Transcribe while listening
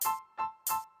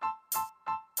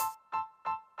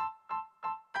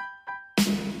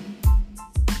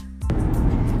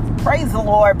Praise the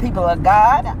Lord, people of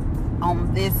God.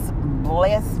 On this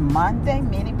blessed Monday,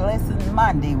 many blessings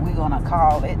Monday, we're going to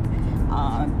call it.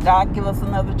 God give us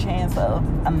another chance of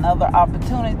another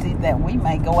opportunity that we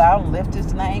may go out and lift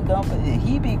his name up and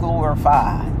he be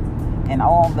glorified in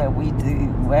all that we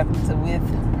do. Welcome to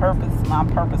With Purpose, My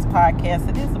Purpose podcast.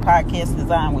 It is a podcast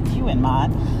designed with you in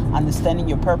mind, understanding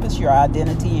your purpose, your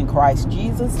identity in Christ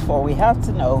Jesus, for we have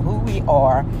to know who we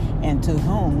are and to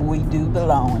whom we do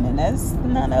belong. And that's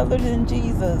none other than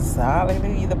Jesus.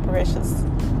 Hallelujah, the precious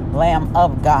Lamb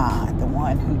of God, the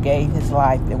one who gave his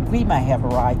life that we may have a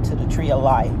right to the tree of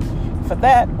life. For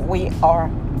that, we are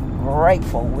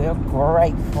grateful. We're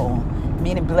grateful.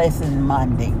 Many blessings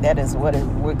Monday. That is what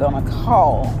we're going to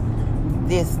call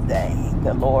this day.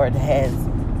 The Lord has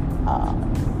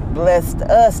blessed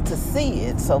us to see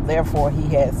it, so therefore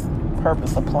he has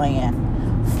purpose, a plan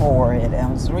for it. I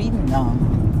was reading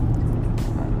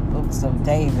books of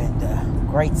David,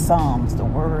 great Psalms, the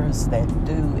words that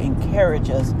do encourage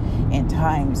us in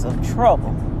times of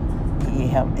trouble. He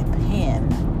have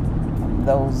penned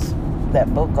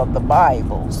that book of the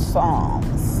Bible,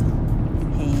 Psalms.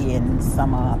 He and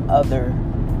some other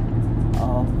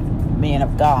men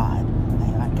of God,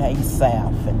 like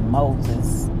Asaph and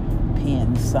Moses,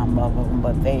 penned some of them,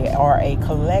 but they are a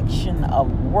collection of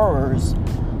words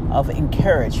of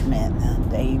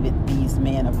encouragement. David, these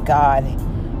men of God,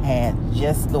 had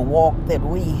just the walk that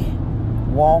we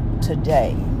walk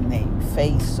today. They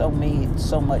face so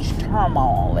much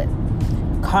turmoil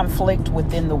and conflict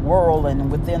within the world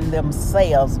and within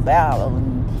themselves,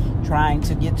 battling, trying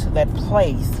to get to that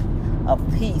place of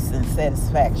peace and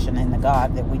satisfaction in the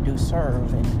God that we do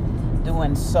serve. And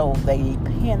doing so, they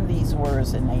penned these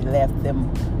words and they left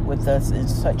them with us in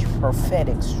such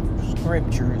prophetic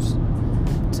scriptures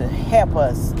to help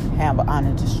us have an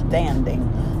understanding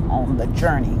on the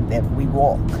journey that we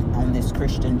walk on this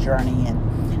Christian journey.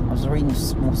 And I was reading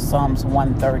Psalms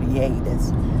 138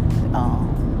 as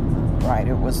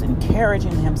writer was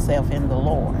encouraging himself in the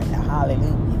Lord.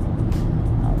 Hallelujah.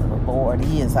 The Lord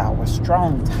is our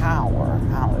strong tower.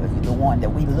 Hallelujah. The one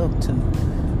that we look to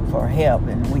for help.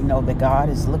 And we know that God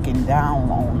is looking down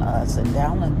on us. And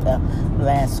down in the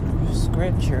last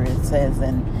scripture it says,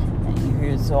 and you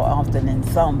hear it so often in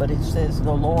some, but it says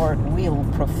the Lord will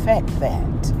perfect that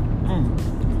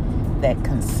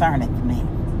concerneth me.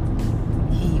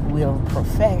 He will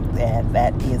perfect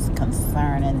that is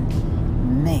concerning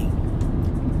me.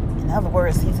 In other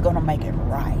words, he's going to make it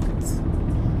right.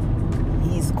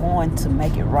 He's going to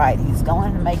make it right. He's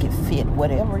going to make it fit.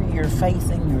 Whatever you're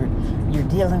facing, you're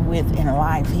dealing with in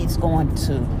life, he's going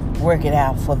to work it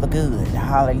out for the good.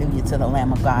 Hallelujah to the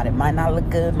Lamb of God. It might not look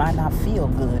good, might not feel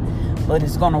good, but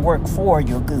it's going to work for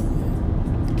your good.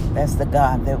 That's the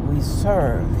God that we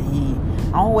serve. He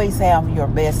always have your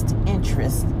best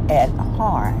interest at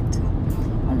heart.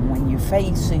 And when you're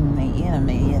facing the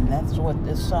enemy, and that's what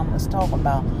this psalm was talking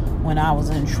about, when I was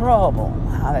in trouble,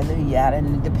 hallelujah, I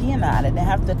didn't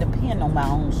have to depend on my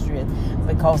own strength,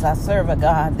 because I serve a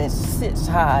God that sits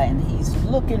high and he's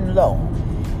looking low,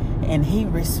 and he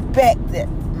respected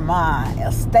my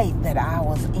estate that I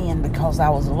was in because I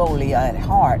was lowly at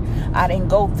heart. I didn't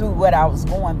go through what I was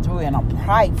going through in a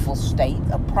prideful state,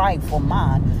 a prideful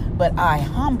mind, but I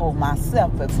humbled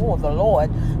myself before the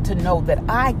Lord to know that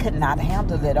I could not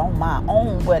handle it on my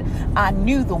own, but I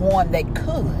knew the one that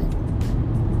could.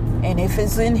 And if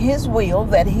it's in his will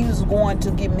that he was going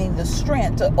to give me the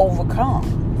strength to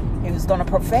overcome, he was going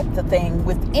to perfect the thing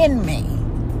within me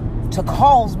to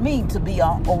cause me to be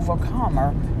an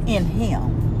overcomer in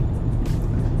him,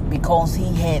 because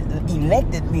he had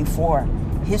elected me for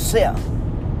himself.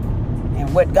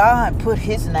 And what God put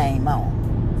his name on,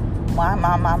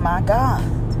 my God,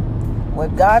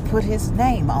 what God put his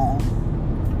name on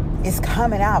is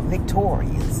coming out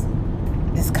victorious.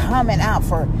 It's coming out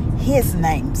for his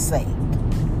name's sake.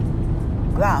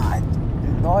 God,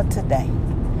 Lord, today,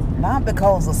 not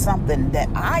because of something that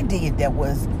I did that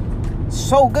was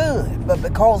so good, but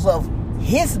because of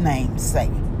his name's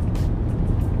sake.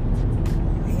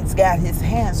 He's got his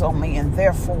hands on me, and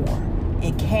therefore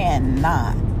it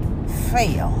cannot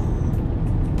fail.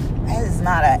 That is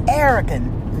not an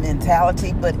arrogant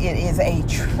mentality, but it is a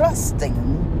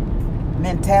trusting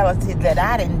mentality that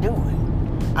I didn't do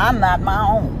it. I'm not my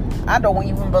own. I don't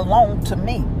even belong to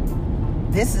me.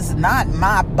 This is not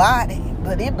my body,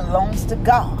 but it belongs to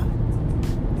God.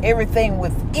 Everything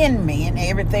within me and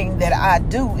everything that I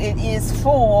do, it is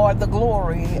for the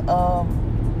glory of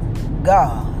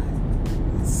God.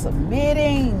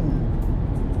 Submitting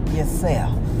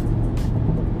yourself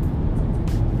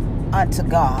unto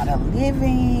God, a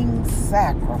living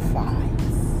sacrifice,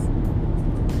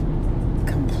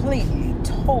 completely,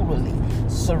 totally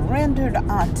surrendered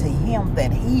unto him,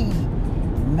 that he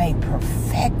may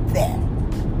perfect that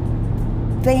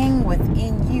thing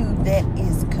within you that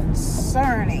is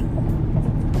concerning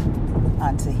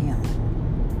unto him.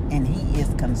 And he is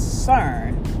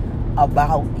concerned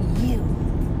about you.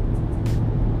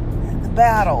 The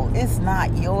battle is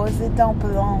not yours. It don't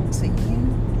belong to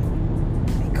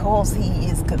you, because he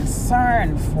is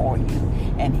concerned for you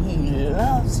and he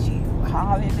loves you.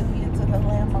 Hallelujah to the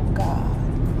Lamb of God.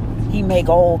 He make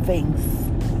all things,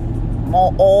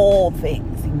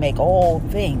 he make all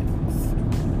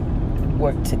things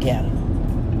work together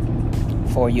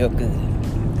for your good.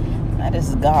 That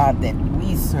is God that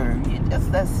we serve. You're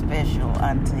just that special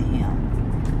unto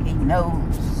him. He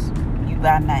knows you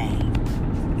by name.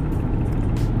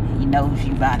 He knows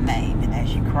you by name. And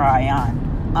as you cry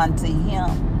on unto him,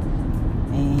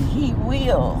 and he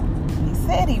will, he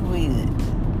said he would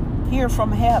hear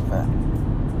from heaven.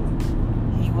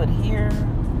 He would hear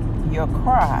your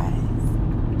cries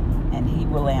and he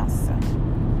will answer.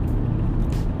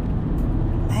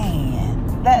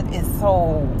 Man, that is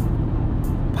so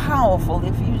powerful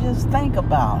if you just think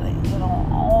about it. You know,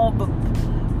 all the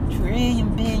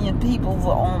trillion, billion people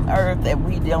on earth that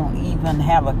we don't even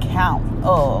have a count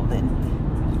of, and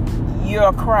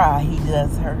your cry he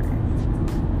does hear.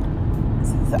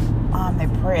 He's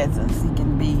omnipresence. He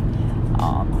can be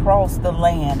across the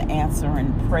land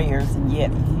answering prayers and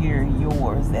yet hear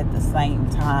yours at the same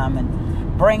time and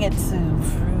bring it to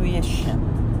fruition,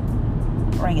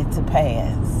 bring it to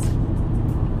pass,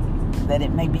 that it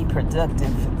may be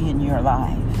productive in your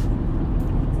life.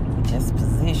 We just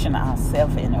position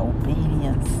ourselves in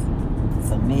obedience,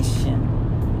 submission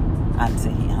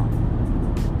unto him.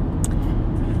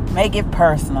 Make it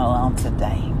personal on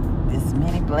today. This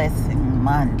many blessing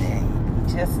Monday. You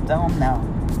just don't know.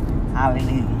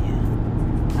 Hallelujah.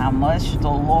 How much the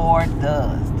Lord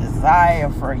does desire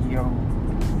for you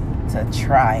to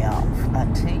triumph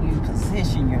until you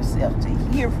position yourself to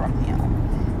hear from him,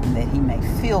 and that he may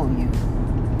fill you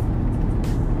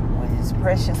with his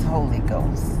precious Holy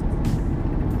Ghost,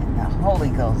 and the Holy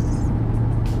Ghost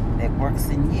that works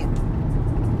in you.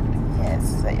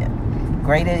 Yes, say it.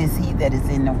 Greater is he that is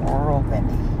in the world than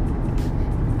he.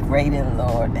 Greater,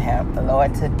 Lord, have the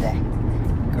Lord today.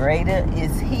 Greater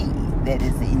is he that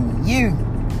is in you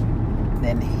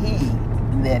than he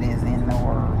that is in the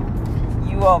world.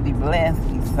 You all be blessed,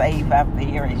 be safe out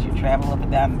there as you travel up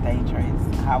and down the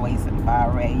dangerous highways and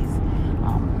byways.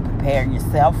 Prepare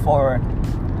yourself for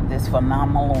this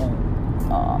phenomenal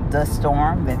dust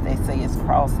storm that they say is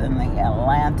crossing the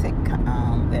Atlantic,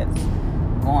 that's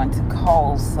going to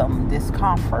cause some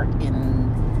discomfort in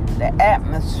the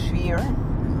atmosphere.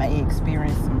 You may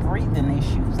experience some breathing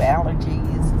issues, allergies.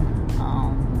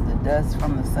 The dust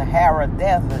from the Sahara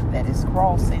Desert that is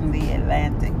crossing the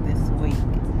Atlantic this week.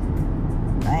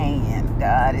 Man,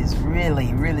 God is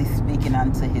really, really speaking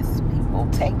unto his people.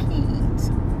 Take heed.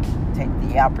 Take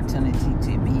the opportunity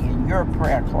to be in your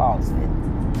prayer closet,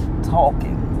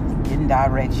 talking, getting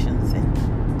directions,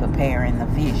 and preparing the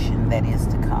vision that is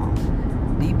to come.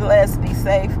 Be blessed, be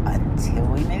safe, until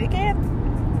we meet again.